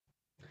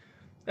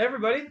Hey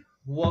everybody,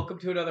 welcome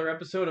to another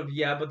episode of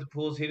Yeah, but the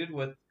Pool's Heated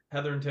with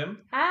Heather and Tim.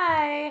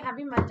 Hi,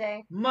 happy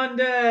Monday.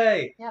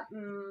 Monday! Yep,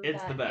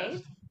 It's the the best.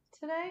 8th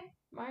today?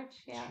 March,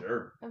 yeah,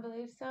 Sure. I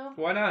believe so.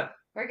 Why not?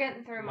 We're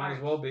getting through Might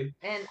as March. well be.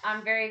 And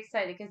I'm very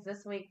excited because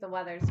this week the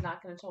weather's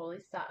not going to totally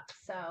suck.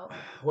 So,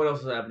 What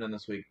else is happening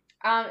this week?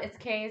 it's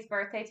Kay's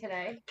birthday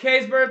today.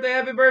 Kay's birthday,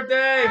 happy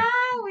birthday!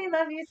 We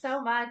love you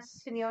so much,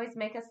 and you always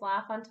make us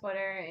laugh on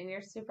Twitter, and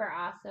you're super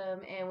awesome,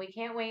 and we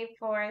can't wait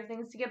for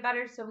things to get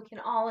better so we can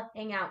all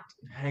hang out.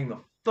 Hang the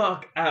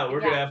fuck out. We're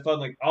Yeah. gonna have fun,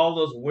 like all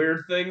those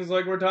weird things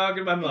like we're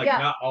talking about. I mean, like Yeah.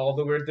 not all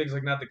the weird things,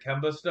 like not the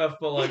Kemba stuff,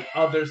 but like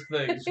other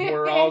things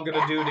we're all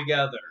gonna do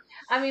together.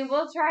 I mean,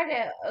 we'll try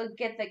to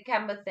get the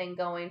Kemba thing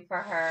going for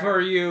her.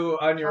 For you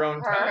on your For own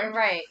her, time.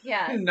 right,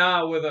 yeah.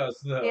 Not with us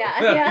though. Yeah,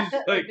 That'd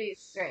that be, would be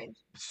strange.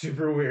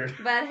 super weird.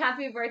 But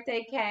happy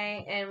birthday,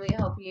 Kay, and we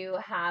hope you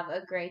have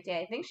a great day.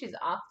 I think she's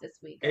off this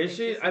week. Is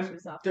she? Said she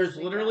was off There's this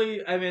week,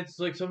 literally. I mean, it's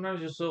like sometimes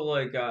just so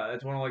like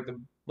it's one of like the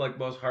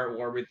most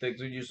heartwarming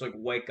things when you just like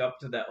wake up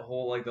to that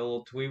whole like the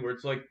little tweet where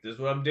it's like, "This is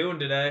what I'm doing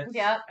today."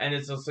 Yep. And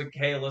it's just like,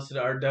 "Hey, listen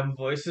to our dumb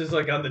voices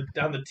like on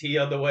the T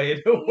on the way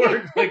into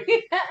work." Like,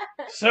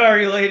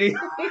 sorry, lady,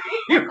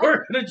 you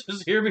were gonna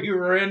just hear me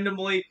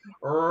randomly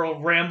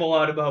ramble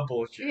out about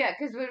bullshit. Yeah,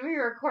 because when we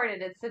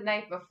recorded, it's the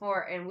night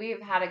before, and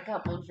we've had a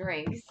couple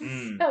drinks,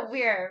 Mm. so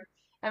we're.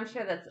 I'm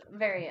sure that's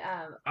very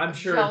I'm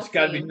sure jolting, it's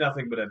got to be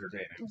nothing but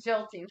entertaining.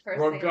 Jolting first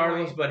thing in the Regardless,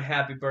 morning. but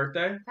happy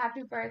birthday.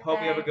 Happy birthday.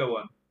 Hope you have a good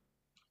one.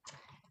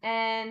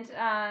 And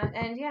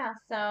yeah,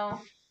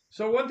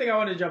 So one thing I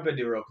want to jump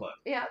into real quick.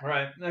 yeah.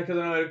 Right, because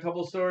I know I had a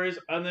couple stories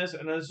on this,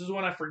 and this is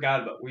one I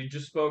forgot about. We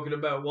just spoken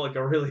about like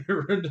a really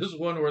horrendous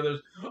one where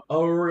there's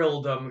a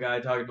real dumb guy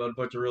talking about a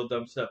bunch of real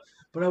dumb stuff.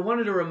 But I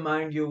wanted to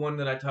remind you one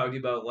that I talked to you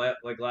about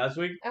like last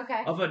week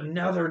Okay. of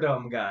another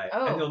dumb guy,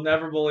 Oh. and you'll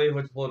never believe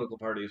which political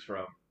party he's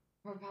from.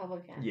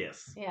 Republican.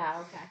 Yes.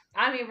 Yeah, okay.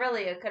 I mean,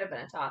 really, it could have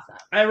been a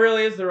toss-up. It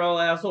really is. They're all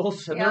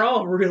assholes, and they're Yeah.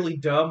 all really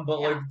dumb. But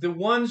Yeah. like the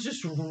one's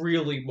just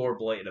really more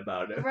blatant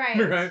about it. Right.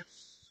 Right.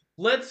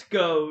 Let's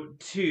go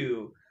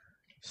to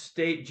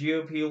state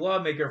GOP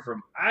lawmaker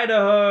from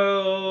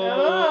Idaho.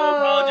 Oh.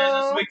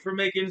 Apologize this week for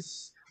making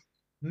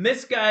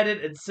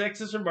misguided and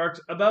sexist remarks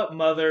about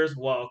mothers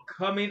while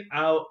coming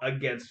out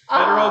against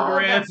federal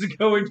grants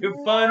going to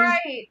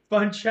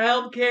fund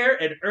child care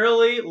and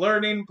early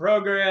learning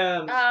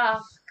programs.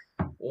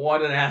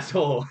 What an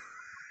asshole.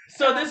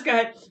 So this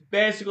guy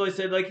basically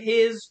said like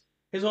his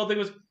whole thing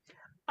was,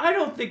 I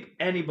don't think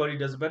anybody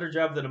does a better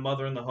job than a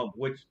mother in the home,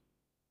 which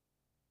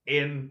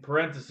in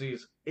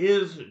parentheses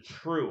is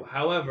true.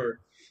 However,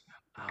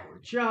 our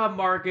job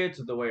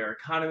markets, the way our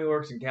economy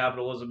works and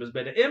capitalism has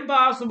made it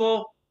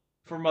impossible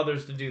for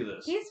mothers to do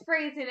this. He's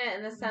phrasing it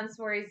in the sense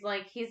where he's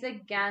like, he's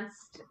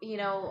against,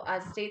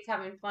 states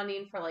having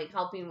funding for like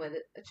helping with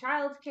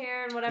child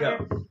care and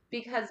whatever,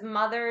 because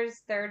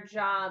mothers, their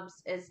jobs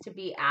is to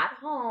be at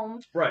home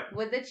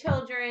with the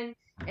children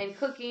and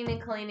cooking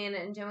and cleaning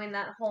and doing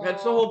that whole.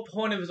 That's the whole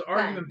point of his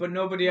argument, but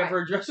nobody ever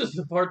addresses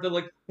the part that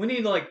like we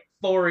need like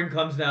 4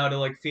 incomes now to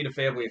like feed a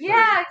family of 3.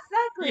 Yeah,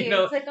 exactly.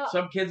 It's like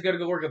some kids got to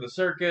go work at the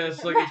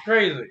circus. Like it's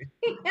crazy.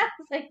 Yeah,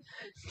 it's like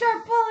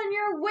start pulling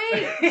your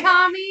weight,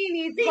 Tommy.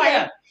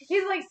 And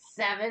he's like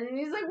 7. And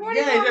he's like, what?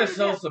 Yeah, he's gonna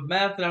sell some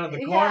meth down in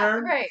the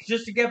corner,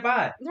 just to get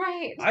by.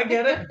 Right. I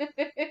get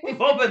it. We've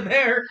all been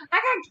there.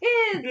 I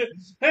got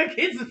kids. I got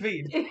kids to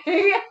feed.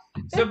 Yeah.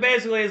 So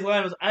basically, his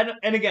line was,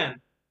 and again,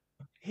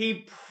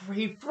 he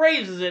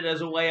phrases it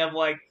as a way of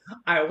like,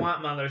 I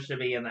want mothers to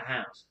be in the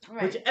house,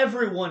 which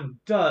everyone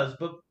does,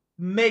 but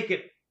make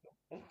it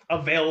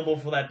available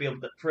for that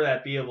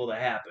be able to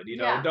happen.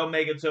 Don't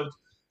make it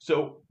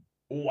so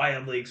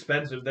wildly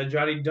expensive that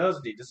Johnny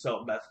does need to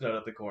sell meth down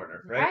at the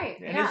corner, right?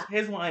 And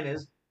his line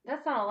is,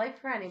 that's not a life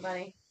for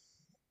anybody.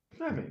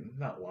 I mean,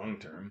 not long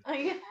term. Oh,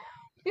 yeah.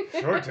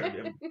 Short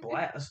term,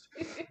 blast.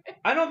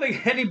 I don't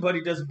think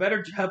anybody does a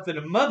better job than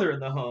a mother in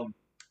the home.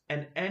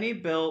 And any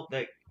bill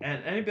that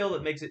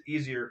makes it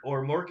easier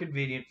or more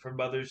convenient for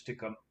mothers to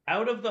come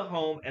out of the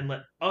home and let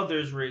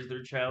others raise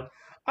their child,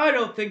 I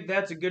don't think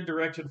that's a good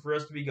direction for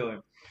us to be going.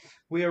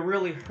 We are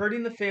really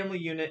hurting the family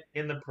unit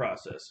in the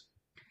process.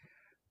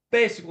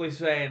 Basically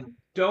saying,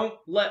 don't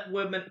let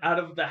women out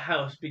of the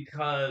house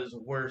because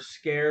we're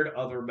scared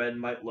other men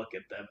might look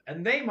at them.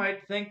 And they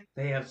might think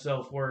they have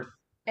self-worth.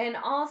 And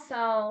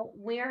also,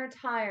 we are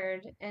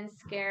tired and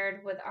scared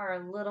with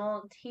our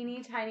little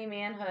teeny tiny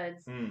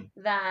manhoods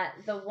that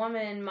the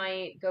woman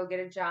might go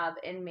get a job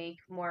and make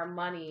more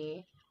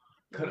money.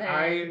 Could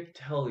I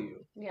tell you?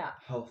 Yeah.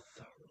 How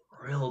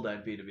thrilled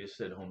I'd be to be a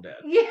stay-at-home dad.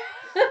 Yeah,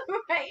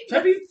 right.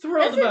 I'd be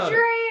thrilled about it. It's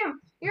a dream.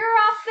 You're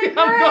off the grid.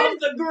 I'm off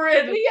the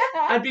grid.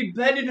 Yeah. I'd be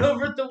bending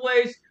over at the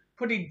waist,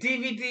 putting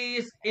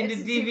DVDs into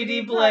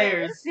DVD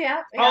players.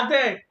 Yeah. All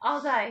day.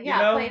 All day.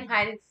 Yeah. Playing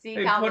hide and seek.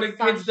 And putting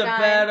kids to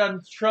bed on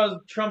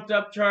trumped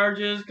up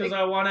charges because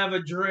I want to have a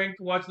drink.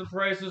 Watch The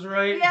Price is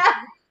Right. Yeah.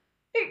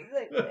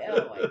 Exactly.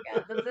 Oh my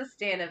god. That's a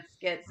stand-up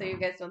skit, so you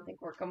guys don't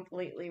think we're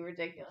completely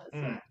ridiculous.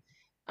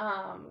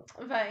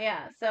 But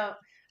yeah, so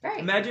Right.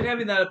 Imagine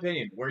having that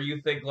opinion where you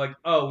think like,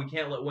 oh, we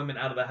can't let women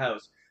out of the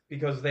house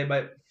because they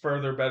might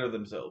further better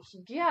themselves.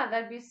 Yeah,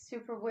 that'd be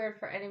super weird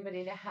for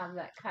anybody to have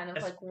that kind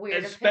of like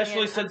weird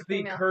especially opinion since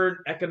the current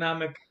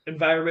economic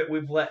environment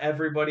we've let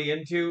everybody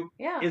into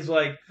is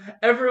like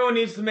everyone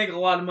needs to make a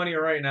lot of money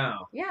right now.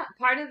 Yeah,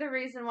 part of the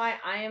reason why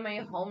I am a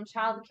home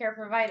child care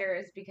provider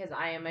is because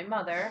I am a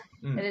mother.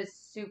 It is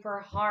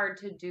super hard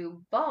to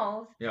do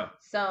both. Yeah.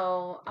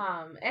 So,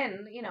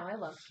 and you know, I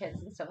love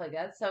kids and stuff like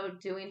that. So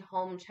doing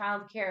home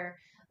child care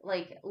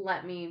like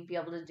let me be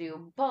able to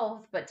do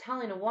both, but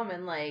telling a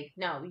woman like,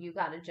 no, you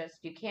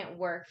can't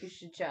work, you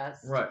should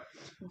just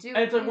do. And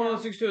it's like one of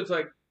those things too. It's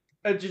like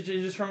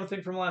just from a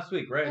thing from last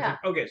week, right? Yeah.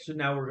 It's like, okay, so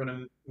now we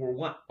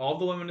want all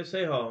the women to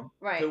stay home,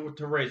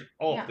 to raise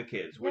all of the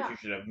kids, which you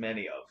should have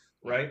many of,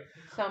 right?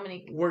 So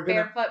many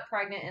barefoot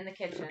pregnant in the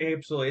kitchen,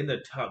 absolutely in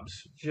the tubs,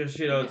 just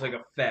it's like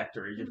a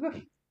factory, just.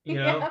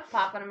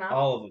 Popping them out.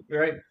 All of them,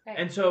 right?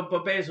 And so,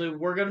 but basically,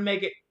 we're going to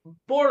make it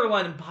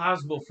borderline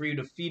impossible for you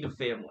to feed a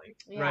family,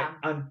 right?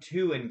 On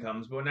 2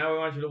 incomes. But now we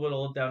want you to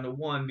whittle it down to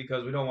 1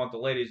 because we don't want the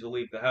ladies to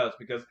leave the house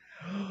because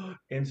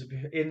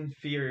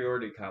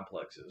inferiority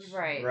complexes.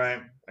 Right.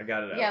 Right? I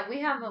got it out. Yeah,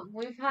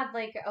 we've had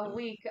like a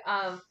week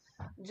of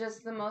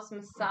just the most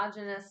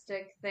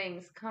misogynistic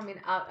things coming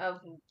out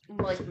of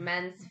like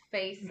men's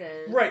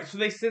faces. Right, so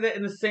they say that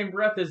in the same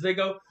breath as they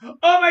go,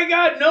 oh my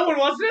god, no one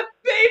wants to have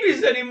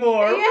babies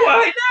anymore. Yeah.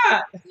 Why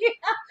not? Yeah.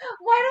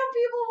 Why don't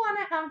people want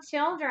to have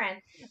children?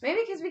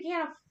 Maybe because we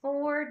can't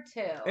afford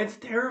to. It's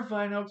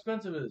terrifying how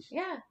expensive it is.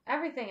 Yeah,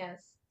 everything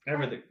is.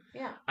 Everything.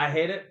 Yeah. I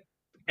hate it.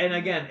 And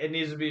again, it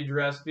needs to be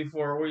addressed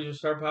before we just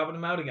start popping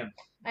them out again.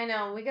 I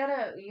know.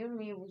 You and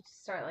me, we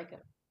start like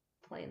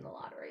playing the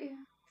lottery.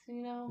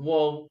 You know?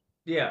 Well,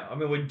 yeah. I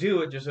mean, we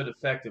do it just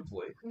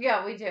ineffectively.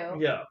 Yeah, we do.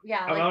 Yeah.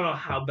 Yeah. I don't know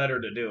how better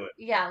to do it.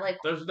 Yeah, like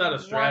there's not a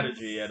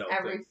strategy. I don't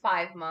every think.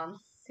 5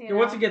 months. You know?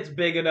 Once it gets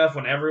big enough,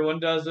 when everyone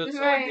does it,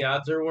 so like the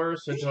odds are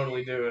worse. So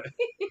totally do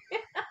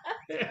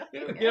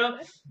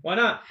it. Why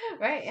not?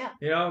 Right.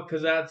 Yeah.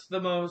 Because that's the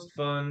most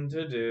fun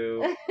to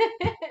do.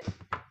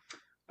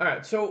 All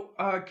right. So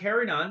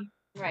carrying on.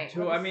 Right.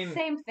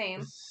 Same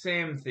theme.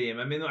 Same theme.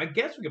 I mean, I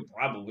guess we could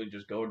probably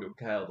just go into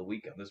Kyle of the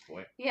Week at this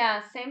point.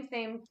 Yeah, same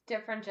theme,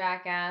 different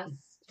jackass.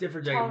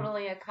 Different jackass.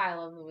 Totally a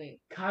Kyle of the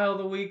Week. Kyle of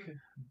the Week.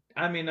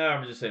 I mean,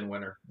 I'm just saying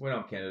winner. We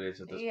don't have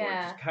candidates at this point.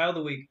 Just Kyle of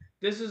the Week.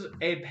 This is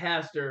a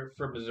pastor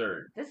from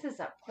Missouri. This is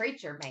a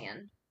preacher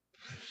man.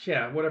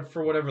 Yeah,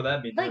 whatever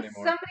that means like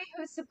anymore. Somebody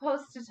who's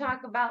supposed to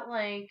talk about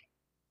like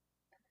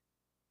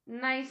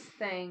nice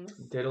things.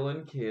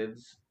 Diddling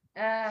kids.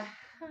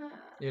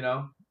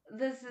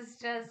 This is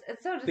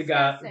it's so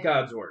disgusting.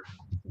 God's word.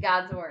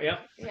 God's word. Yep.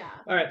 Yeah.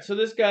 All right, so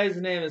this guy's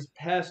name is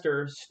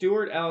Pastor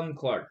Stuart Allen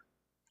Clark.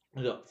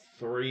 He's got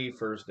 3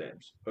 first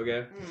names,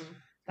 okay?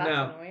 That's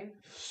annoying.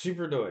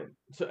 Super annoying.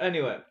 So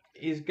anyway,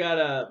 he's got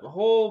a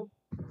whole...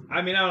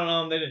 I mean, I don't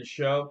know, they didn't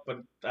show, but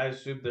I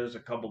assume there's a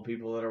couple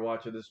people that are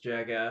watching this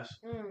jackass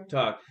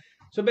talk.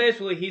 So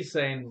basically, he's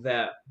saying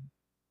that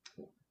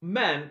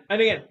men...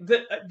 And again,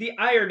 the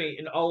irony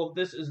in all of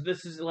this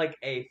is like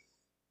a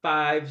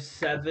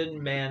 5'7"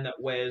 man that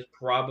weighs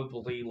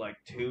probably like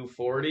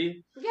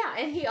 240. Yeah,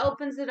 and he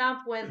opens it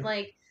up with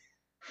like,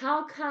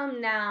 how come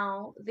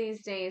now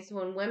these days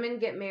when women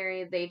get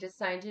married they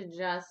decide to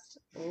just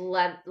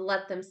let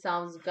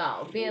themselves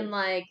go, being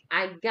like,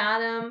 I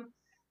got him,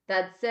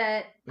 that's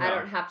it, I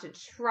don't have to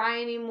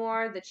try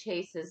anymore, the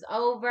chase is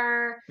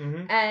over.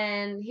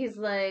 And he's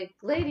like,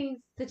 ladies,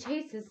 the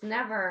chase is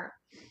never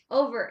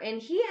over.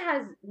 And he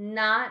has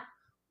not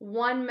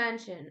one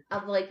mention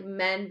of like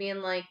men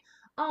being like,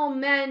 oh,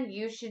 men,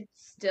 you should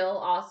still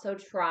also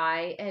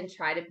try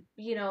to,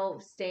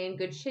 stay in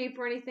good shape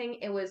or anything.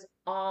 It was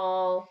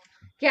all,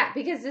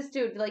 because this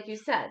dude, like you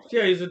said.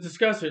 Yeah, he's a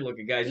disgusting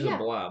looking guy. He's a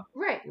blob.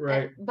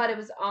 Right. But it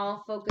was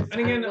all focused on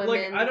women. And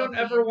again, I don't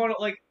ever want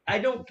to, I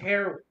don't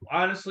care,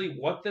 honestly,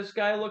 what this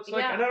guy looks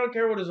like. And I don't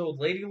care what his old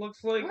lady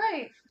looks like.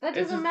 Right. That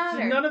doesn't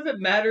matter. None of it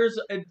matters.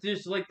 It's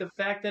just, the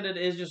fact that it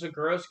is just a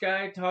gross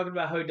guy talking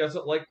about how he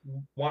doesn't,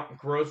 want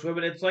gross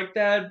women. It's like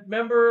that,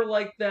 remember,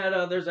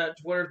 there's that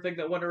Twitter thing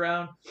that went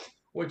around,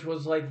 which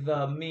was,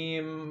 the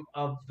meme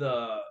of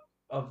the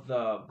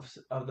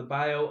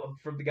bio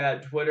from the guy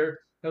at Twitter.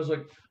 I was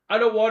like, I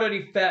don't want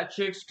any fat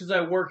chicks because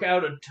I work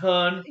out a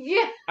ton.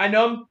 Yeah. I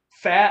know I'm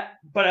fat,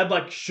 but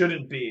I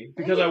shouldn't be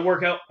because I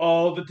work out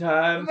all the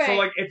time. Right.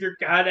 So if you're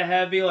kind of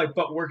heavy,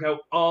 but work out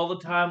all the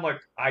time,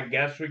 I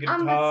guess we can talk.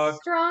 I'm the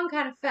strong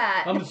kind of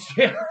fat.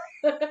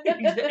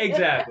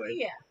 Exactly.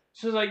 Yeah.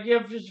 So you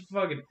have just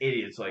fucking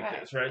idiots like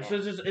this, right? Yeah.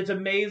 So it's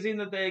amazing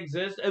that they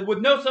exist and with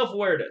no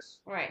self-awareness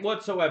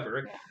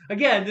whatsoever. Yeah.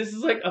 Again, this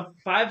is a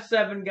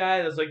 5'7"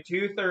 guy that's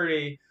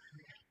 230.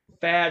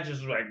 Fat,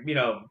 just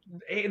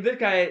this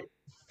guy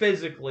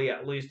physically,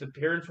 at least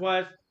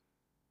appearance-wise,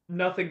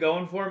 nothing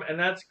going for him, and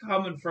that's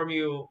coming from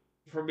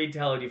me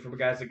telling you, from a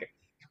guy that's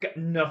got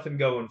nothing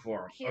going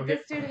for him.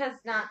 This dude has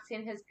not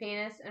seen his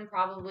penis in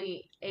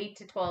probably 8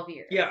 to 12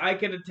 years. Yeah, I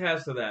can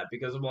attest to that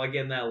because I'm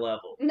in that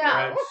level. No.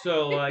 Right?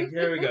 So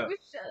here we go.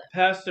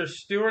 Pastor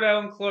Stuart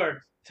Allen Clark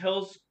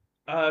tells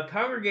a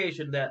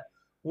congregation that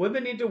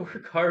women need to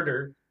work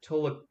harder to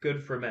look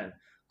good for men.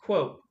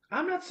 Quote,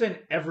 I'm not saying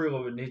every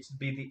woman needs to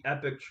be the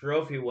epic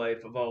trophy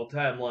wife of all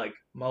time like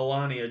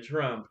Melania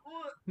Trump.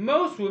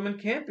 Most women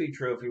can't be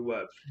trophy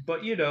wives,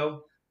 but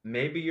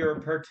maybe you're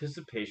a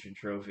participation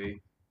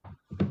trophy.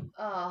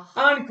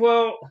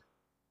 Unquote.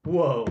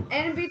 Whoa.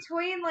 And in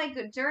between, like,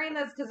 during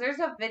this, because there's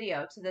a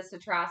video to this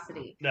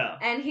atrocity. No.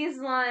 And he's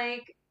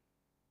like,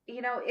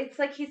 it's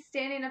like he's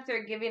standing up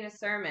there giving a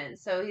sermon.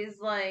 So he's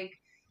like,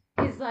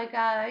 we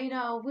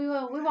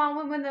want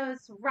women with those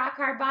rock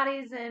hard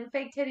bodies and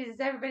fake titties.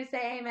 Everybody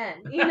say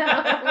amen.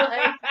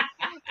 Like,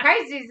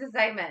 praise Jesus,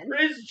 amen.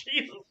 Praise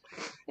Jesus.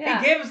 Yeah.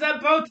 He gave us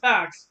that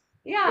Botox.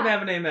 Yeah. Can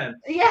have an amen.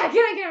 Yeah, can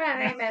I have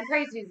an amen.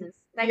 Praise Jesus.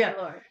 Thank you,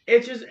 Lord.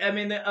 It's just,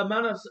 the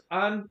amount of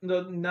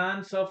the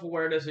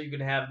non-self-awareness that you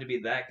can have to be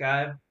that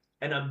guy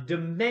and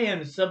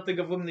demand something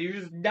of women that you're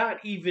just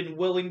not even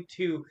willing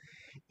to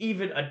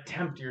even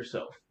attempt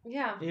yourself.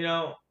 Yeah.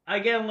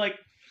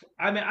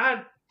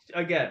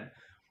 Again,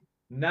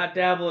 not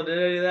dabbling in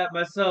any of that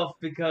myself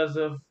because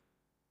of,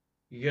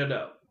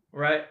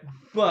 right?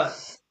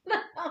 But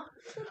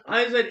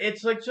I said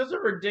it's like just a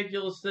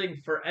ridiculous thing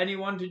for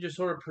anyone to just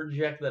sort of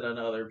project that on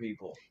other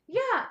people.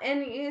 Yeah,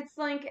 and it's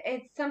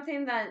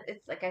something that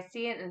it's like I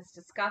see it and it's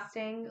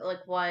disgusting, like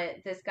what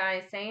this guy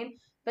is saying,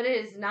 but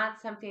it is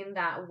not something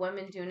that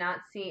women do not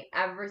see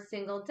every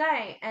single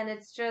day. And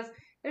it's just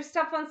there's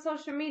stuff on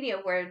social media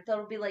where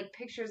there'll be like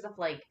pictures of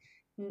like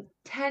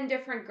 10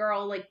 different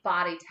girl like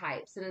body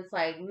types, and it's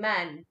like,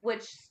 men,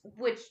 which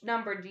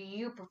number do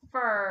you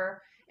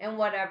prefer and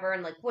whatever,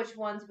 and like which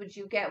ones would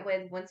you get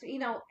with once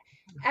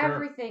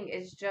everything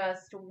is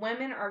just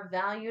women are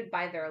valued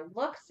by their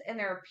looks and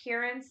their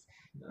appearance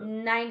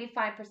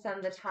 95%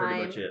 of the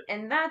time,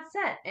 and that's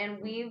it.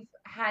 And we've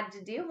had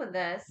to deal with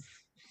this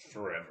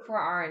forever for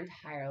our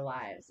entire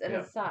lives, and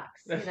it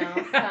sucks,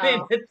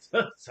 So. It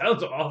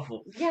sounds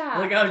awful. Yeah,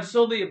 like I just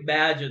only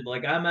imagine,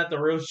 like I'm at the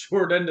real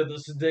short end of the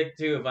stick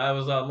too. If I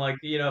was on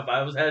if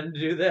I was having to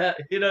do that,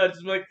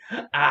 it's like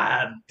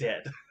I'm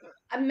dead.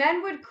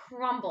 Men would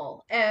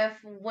crumble if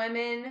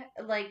women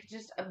like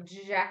just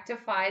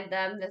objectified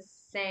them the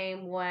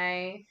same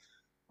way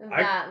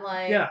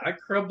I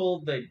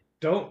crumble. They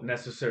don't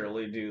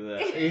necessarily do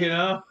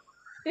that,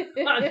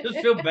 I just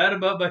feel bad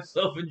about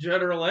myself in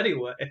general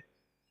anyway.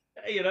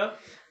 And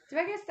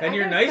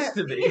you're nice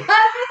to me. You're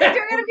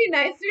gonna be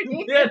nice to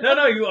me. Yeah,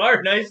 no, you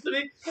are nice to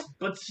me,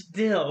 but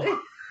still.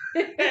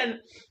 And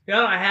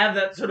I have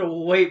that sort of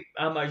weight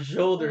on my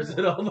shoulders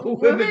that all the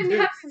women do.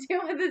 Have to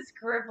deal with this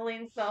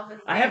crippling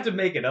self-esteem. I have to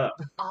make it up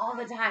all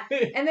the time,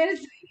 and then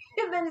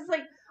it's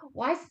like,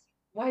 why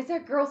is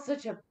that girl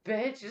such a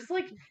bitch? It's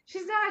like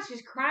she's not.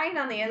 She's crying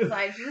on the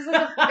inside. She doesn't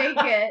have to fake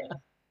it.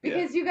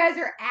 Because you guys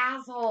are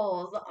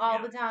assholes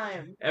all the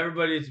time.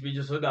 Everybody needs to be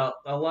just a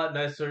lot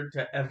nicer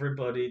to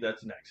everybody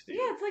that's next to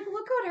you. Yeah, it's like,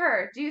 look at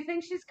her. Do you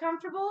think she's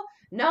comfortable?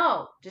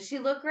 No. Does she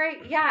look great?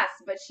 Yes,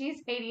 but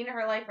she's hating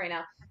her life right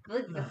now.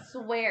 Like the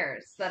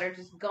swears that are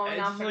just going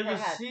off in her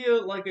head. You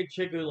see a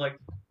chick who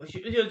a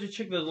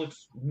chick that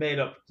looks made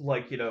up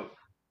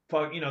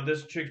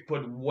this chick's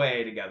put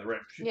way together,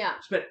 right? She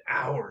spent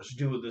hours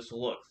doing this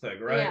look thing,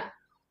 right? Yeah.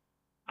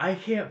 I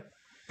can't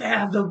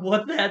fathom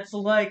what that's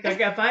like. Like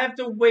if I have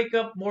to wake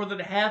up more than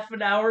half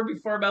an hour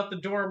before I'm out the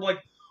door, I'm like,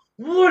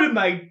 what am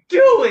I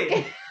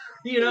doing?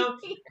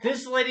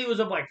 This lady was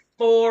up like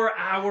 4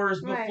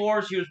 hours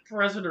before she was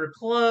pressing her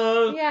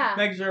clothes,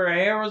 making sure her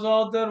hair was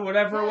all done,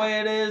 whatever way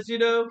it is,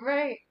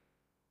 Right.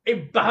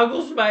 It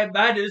boggles my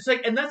mind. It's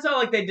like, and that's not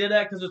like they did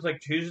that because it's like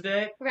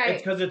Tuesday. Right.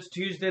 It's because it's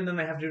Tuesday and then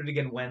they have to do it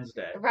again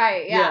Wednesday.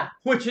 Right. Yeah.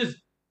 Which is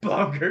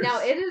bonkers. Now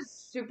it is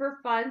super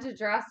fun to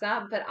dress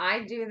up, but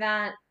I do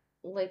that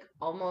like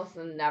almost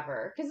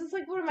never, because it's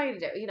like, what am I gonna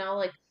do?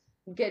 Like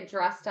get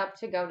dressed up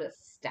to go to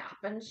Stop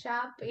and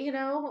Shop. You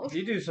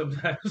do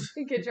sometimes.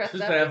 Get dressed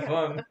just up to have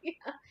fun.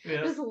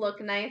 Just look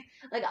nice.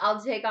 Like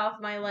I'll take off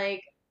my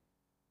like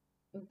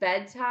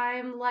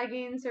bedtime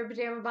leggings or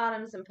pajama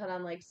bottoms and put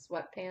on like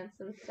sweatpants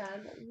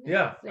instead.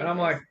 And I'm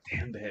like,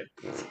 damn babe,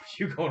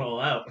 you going all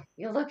out.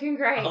 You're looking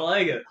great. I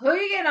like it. Who are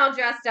you getting all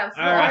dressed up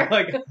for? All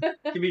right,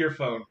 give me your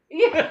phone.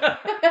 Yeah.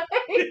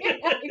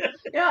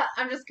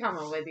 I'm just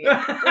coming with you.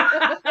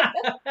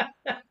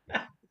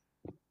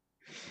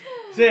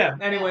 So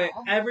anyway,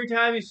 every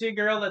time you see a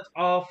girl that's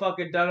all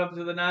fucking done up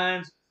to the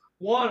nines,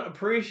 one,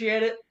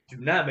 appreciate it. Do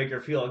not make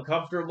her feel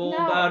uncomfortable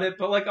about it,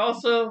 but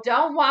also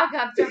don't walk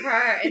up to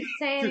her and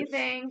say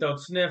anything. Don't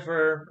sniff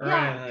her or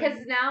anything.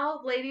 Because now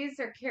ladies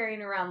are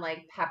carrying around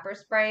like pepper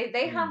spray.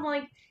 They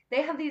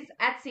have these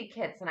Etsy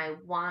kits, and I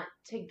want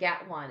to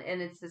get one.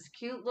 And it's this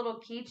cute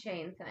little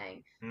keychain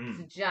thing.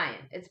 It's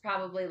giant. It's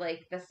probably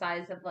like the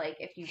size of like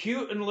if you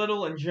cute and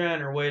little and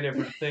giant are way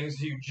different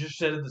things you just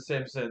said in the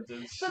same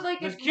sentence. But like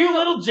this cute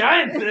little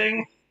giant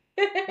thing.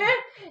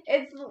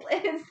 It's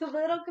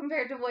little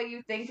compared to what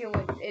you think it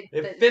would.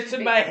 It fits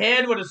in my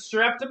hand with a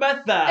strap to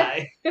my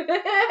thigh.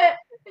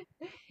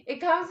 It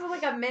comes with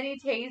like a mini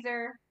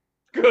taser.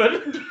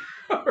 Good.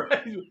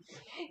 Right.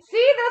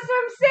 See, that's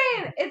what I'm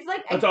saying. It's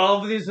like it's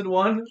all of these in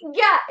one.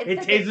 Yeah, it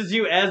like tases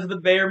you as the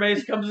bear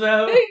mace comes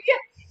out. Yeah.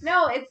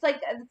 No, it's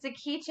like it's a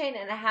keychain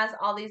and it has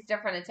all these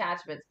different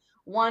attachments.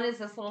 One is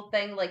this little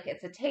thing, like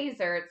it's a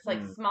taser. It's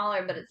like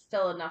smaller, but it's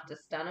still enough to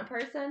stun a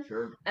person.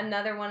 Sure.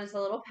 Another one is a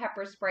little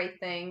pepper spray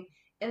thing.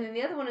 And then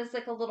the other one is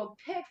like a little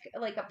pick,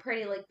 like a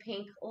pretty like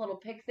pink little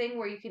pick thing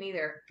where you can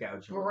either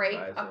break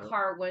a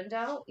car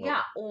window,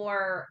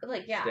 or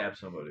like stab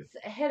somebody,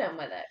 hit them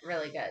with it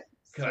really good.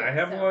 Can I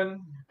have one?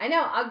 I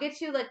know. I'll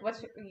get you like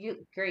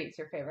green's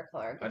your favorite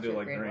color. I do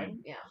like green. One.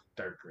 Yeah.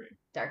 Dark green.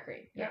 Dark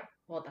green. Yeah.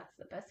 Well, that's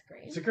the best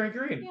green. It's a great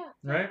green. Yeah.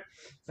 Right?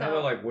 So,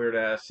 not like weird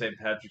ass St.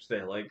 Patrick's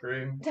Day light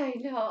green. I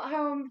know.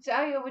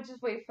 I would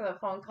just wait for the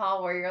phone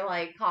call where you're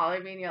like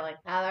calling me and you're like,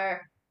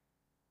 Heather,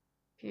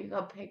 can you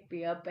go pick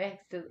me up? I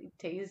accidentally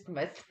tased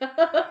myself.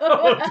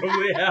 Oh, it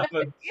totally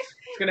happened.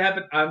 It's gonna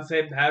happen on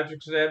St.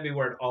 Patrick's Day. I'd be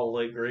wearing all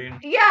light green.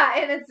 Yeah,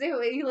 and it's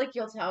like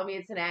you'll tell me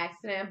it's an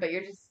accident, but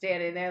you're just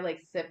standing there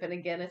like sipping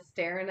a Guinness,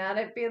 staring at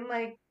it, being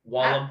like,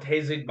 while I'm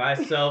tasing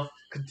myself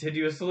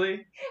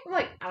continuously. I'm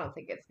like, I don't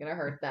think it's gonna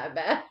hurt that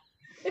bad.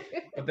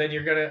 But then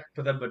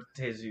but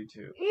tase you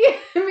too. Yeah,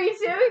 me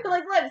too.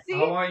 Like, let's see.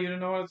 I want you to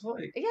know what it's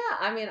like. Yeah,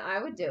 I mean, I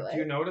would do it. Do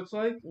you know what it's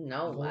like?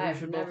 No, well, you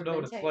should both know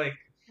what it's like.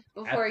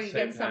 Before you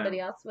get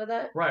somebody else with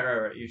it?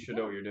 Right. You should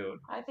know what you're doing.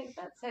 I think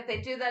that's if they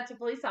do that to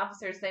police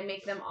officers, they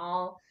make them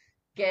all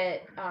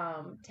get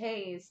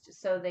tased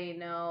so they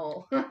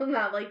know.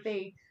 Not like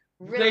they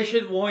really... They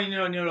should, well, you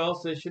know what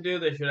else they should do?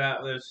 They should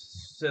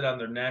sit on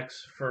their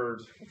necks for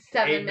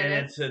 8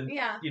 minutes and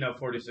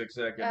 46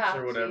 seconds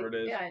or whatever it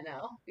is. Yeah, I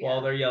know.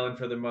 While they're yelling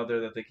for their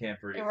mother that they can't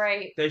breathe.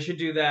 Right. They should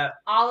do that.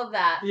 All of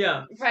that.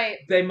 Yeah. Right.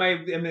 They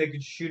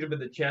could shoot him in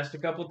the chest a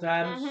couple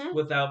times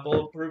without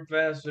bulletproof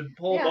vests and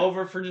pull him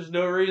over for just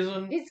no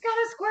reason. He's got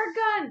a squirt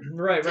gun.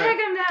 Right. Take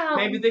him down.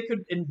 Maybe they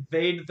could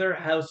invade their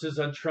houses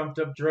on trumped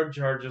up drug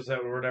charges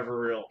that were never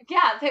real.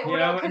 Yeah, they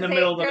were in the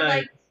middle of the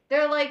night.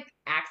 They're like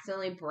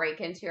accidentally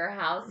break into your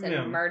house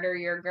and murder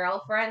your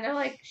girlfriend. They're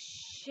like,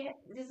 shit,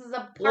 this is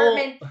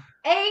apartment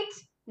 8,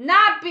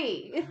 not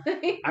B.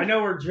 I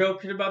know we're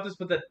joking about this,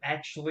 but that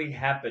actually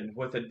happened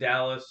with a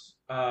Dallas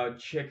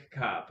chick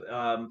cop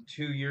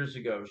 2 years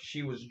ago.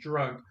 She was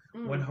drunk,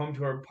 went home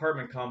to her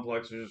apartment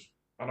complex. There's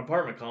an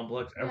apartment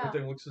complex.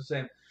 Everything looks the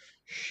same.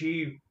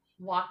 She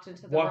walked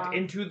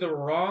into the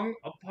wrong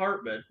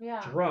apartment,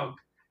 drunk,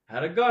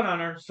 had a gun on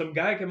her. Some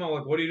guy came out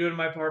like, what are you doing in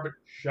my apartment?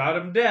 Shot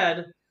him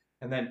dead.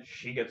 And then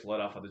she gets let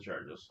off on the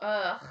charges.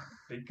 Ugh.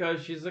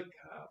 Because she's a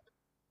cop.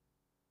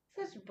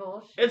 Such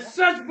bullshit. It's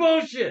such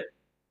bullshit.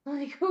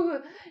 Like,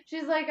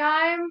 she's like,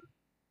 I'm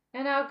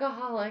an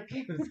alcoholic.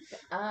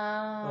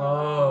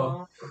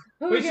 Oh.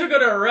 We still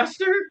gonna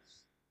arrest her?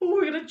 Who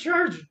are we gonna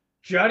charge?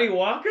 Johnny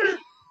Walker?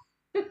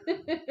 Oh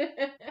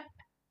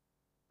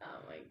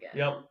my god.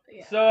 Yep.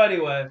 Yeah. So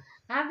anyway.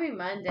 Happy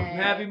Monday.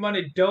 Happy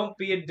Monday. Don't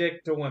be a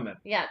dick to women.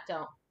 Yeah,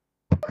 don't.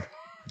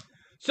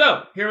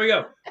 So, here we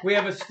go. We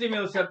have a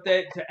stimulus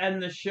update to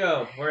end the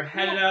show. We're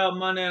headed out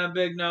Monday on a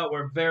big note.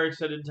 We're very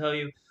excited to tell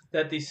you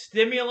that the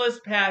stimulus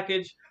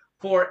package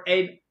for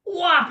a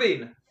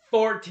whopping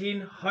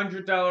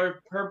 $1,400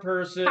 per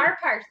person.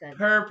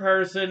 Per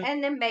person.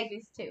 And then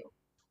babies, too.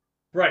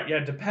 Right, yeah,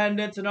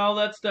 dependents and all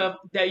that stuff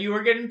that you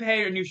are getting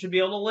paid and you should be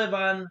able to live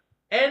on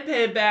and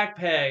pay back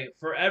pay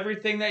for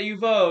everything that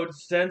you've owed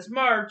since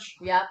March.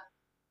 Yep.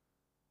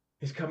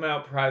 Is coming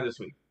out probably this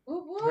week.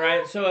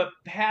 Right, so it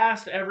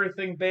passed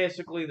everything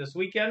basically this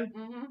weekend.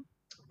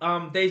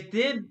 They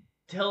did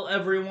tell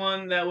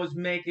everyone that was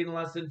making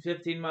less than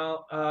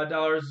 $15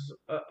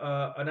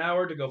 an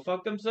hour to go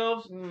fuck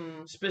themselves.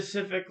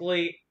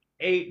 Specifically,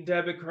 8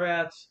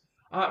 Democrats.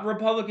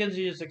 Republicans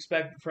you just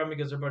expect it from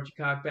because they're a bunch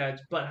of cockbags.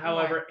 But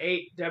however,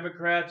 8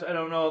 Democrats, I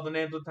don't know the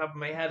names on top of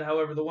my head.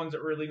 However, the ones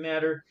that really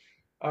matter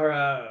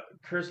are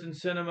Kyrsten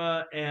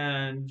Sinema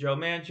and Joe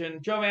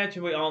Manchin. Joe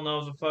Manchin, we all know,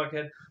 is a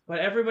fuckhead. But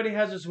everybody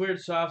has this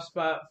weird soft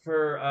spot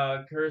for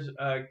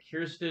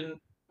Kyrsten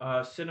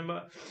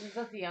Sinema. Is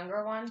that the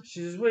younger one?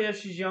 She's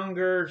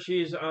younger.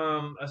 She's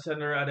a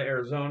senator out of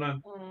Arizona.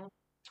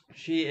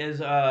 She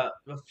is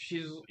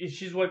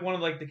she's like one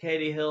of like the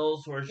Katie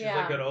Hills where she's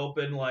like an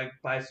open like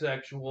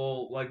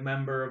bisexual like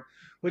member,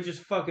 which is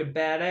fucking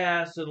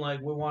badass, and like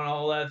we want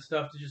all that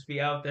stuff to just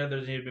be out there.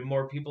 There's need to be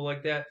more people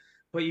like that.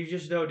 But you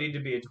just don't need to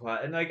be a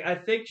twat. And, like, I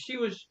think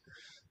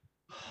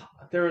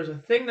there was a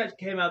thing that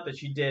came out that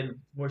she did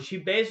where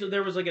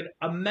there was, like, an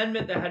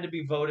amendment that had to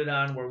be voted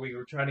on where we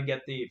were trying to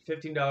get the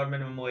 $15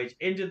 minimum wage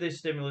into this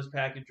stimulus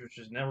package, which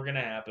is never going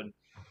to happen.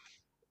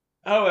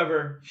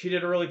 However, she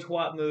did a really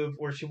twat move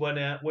where she went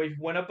up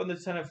on the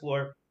Senate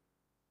floor,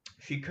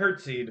 she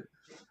curtsied,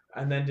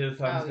 and then did a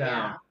thumbs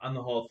down on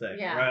the whole thing,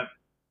 right?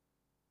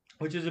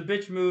 Which is a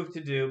bitch move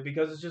to do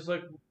because it's just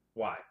like,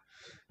 why?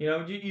 You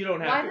know, you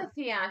don't have to. Why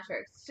the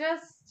theatrics?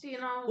 Just, you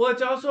know. Well,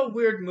 it's also a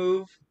weird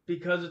move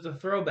because it's a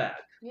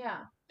throwback. Yeah.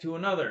 To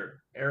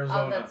another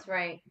Arizona. Oh, that's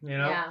right. You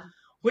know? Yeah.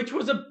 which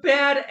was a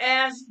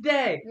badass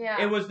day.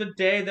 Yeah. It was the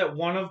day that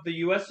one of the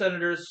U.S.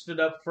 senators stood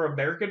up for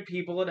American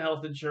people and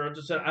health insurance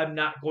and said, I'm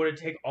not going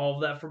to take all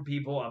of that from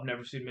people. I've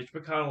never seen Mitch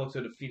McConnell look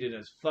so defeated in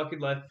his fucking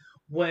life.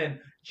 When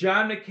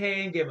John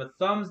McCain gave a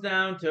thumbs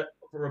down to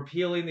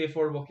repealing the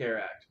Affordable Care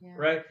Act,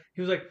 right?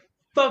 He was like,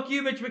 fuck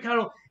you, Mitch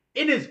McConnell,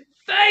 in his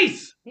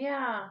face!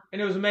 Yeah.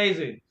 And it was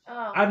amazing.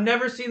 Oh. I've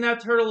never seen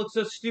that turtle look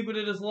so stupid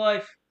in his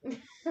life.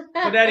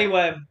 But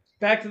anyway,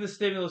 back to the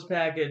stimulus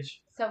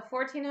package. So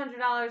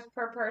 $1,400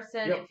 per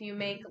person if you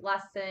make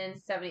less than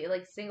 70,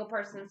 like single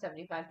person,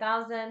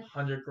 75,000.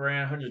 100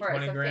 grand,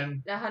 120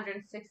 grand.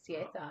 160, I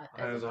thought.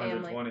 It was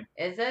 120.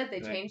 Is it?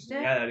 They changed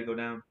it? Yeah, that had to go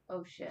down.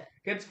 Oh shit.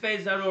 Gets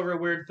phased out over a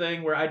weird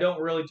thing where I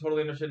don't really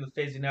totally understand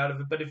the phasing out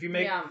of it. But if you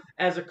make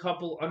as a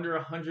couple under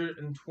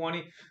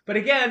 120, but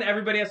again,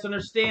 everybody has to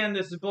understand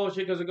this is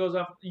bullshit because it goes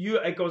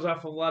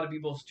off a lot of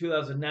people's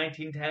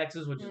 2019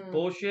 taxes, which is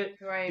bullshit.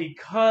 Right.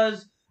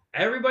 Because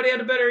everybody had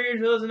a better year in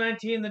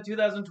 2019 than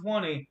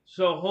 2020,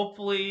 so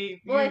hopefully.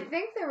 Well, I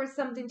think there was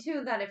something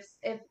too that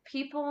if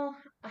people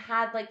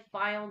had like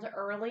filed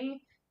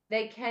early,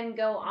 they can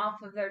go off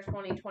of their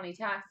 2020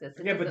 taxes.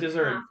 But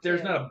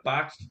there's not a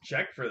boxed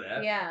check for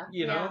that. Yeah,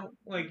 you know,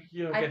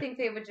 I think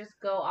they would just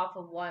go off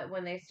of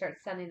when they start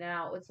sending it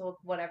out with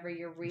whatever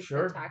your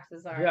recent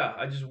taxes are. Yeah,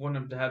 I just want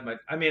them to have my.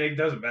 I mean, it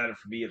doesn't matter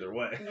for me either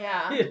way.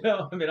 Yeah, you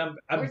know, I mean,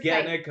 I'm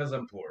getting it because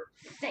I'm poor.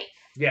 Safe.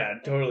 Yeah,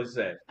 totally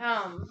safe.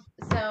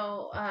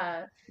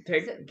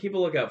 Keep a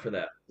lookout for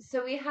that.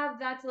 So we have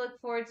that to look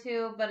forward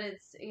to, but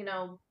it's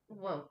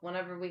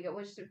whenever we get,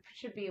 which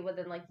should be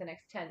within like the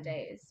next 10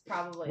 days,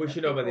 probably. We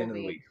should know by the end of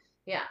the week.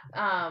 Yeah.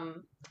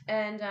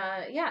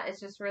 It's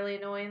just really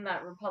annoying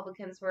that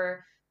Republicans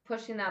were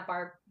pushing that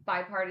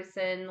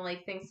bipartisan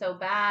like thing so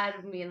bad,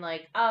 being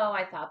like, oh,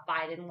 I thought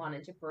Biden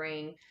wanted to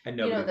bring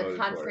the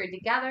country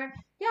together.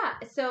 Yeah,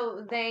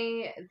 so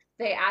they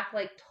act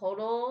like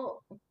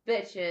total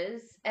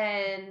bitches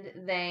and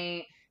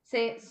they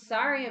say,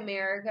 sorry,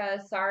 America,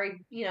 sorry,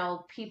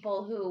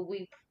 people who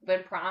we've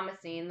been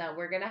promising that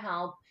we're going to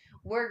help.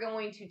 We're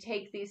going to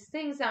take these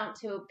things out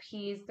to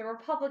appease the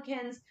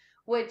Republicans,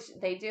 which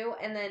they do,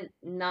 and then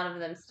none of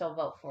them still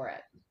vote for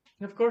it.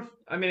 Of course.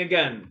 I mean,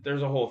 again,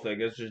 there's a whole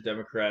thing. It's just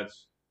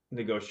Democrats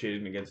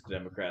negotiating against the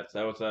Democrats.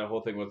 That was that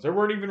whole thing. There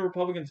weren't even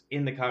Republicans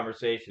in the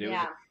conversation.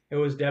 It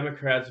was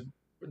Democrats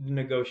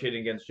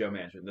negotiating against Joe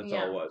Manchin. That's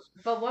all it was.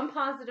 But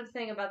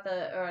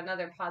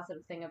another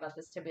positive thing about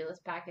the stimulus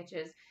package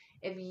is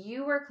if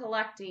you were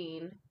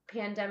collecting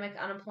pandemic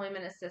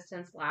unemployment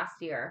assistance last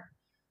year,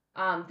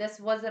 this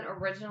wasn't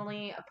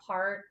originally a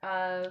part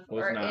of,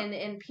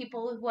 in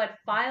people who had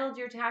filed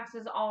your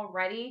taxes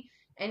already,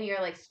 and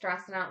you're like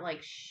stressing out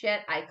like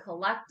shit. I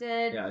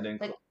collected. Yeah, I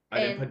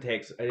didn't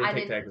take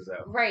taxes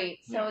out. Right.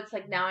 So it's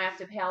like now I have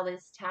to pay all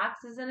these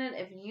taxes in it.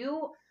 If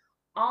you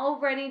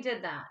already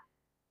did that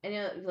and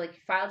you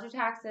filed your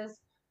taxes,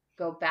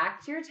 go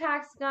back to your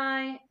tax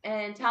guy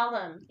and tell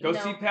them. Go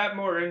see Pat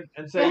Morton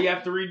and say you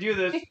have to redo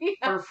this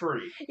for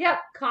free. Yep.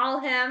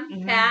 Call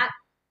him, Pat.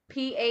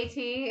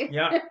 P-A-T.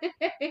 Yeah.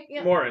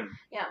 Morton.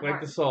 Yeah.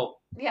 Like the salt.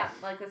 Yeah,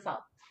 like the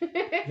salt.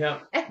 Yeah.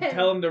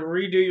 Tell them to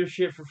redo your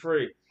shit for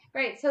free.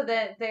 Right. So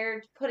that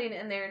they're putting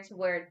in there to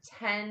where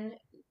 10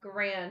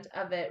 grand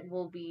of it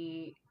will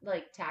be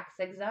like tax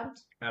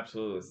exempt.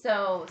 Absolutely.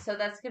 So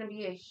that's going to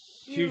be a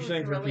huge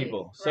thing for relief.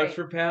 people. Sucks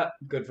for Pat,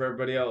 good for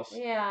everybody else.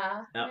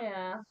 Yeah.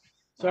 Yeah.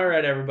 So all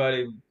right,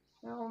 everybody.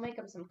 Well, we'll make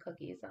them some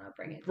cookies and I'll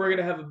bring it. We're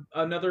gonna have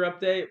another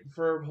update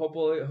for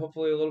hopefully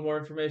a little more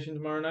information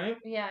tomorrow night.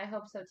 Yeah, I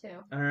hope so too.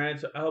 All right,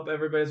 so I hope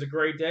everybody has a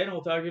great day, and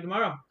we'll talk to you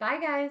tomorrow. Bye,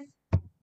 guys.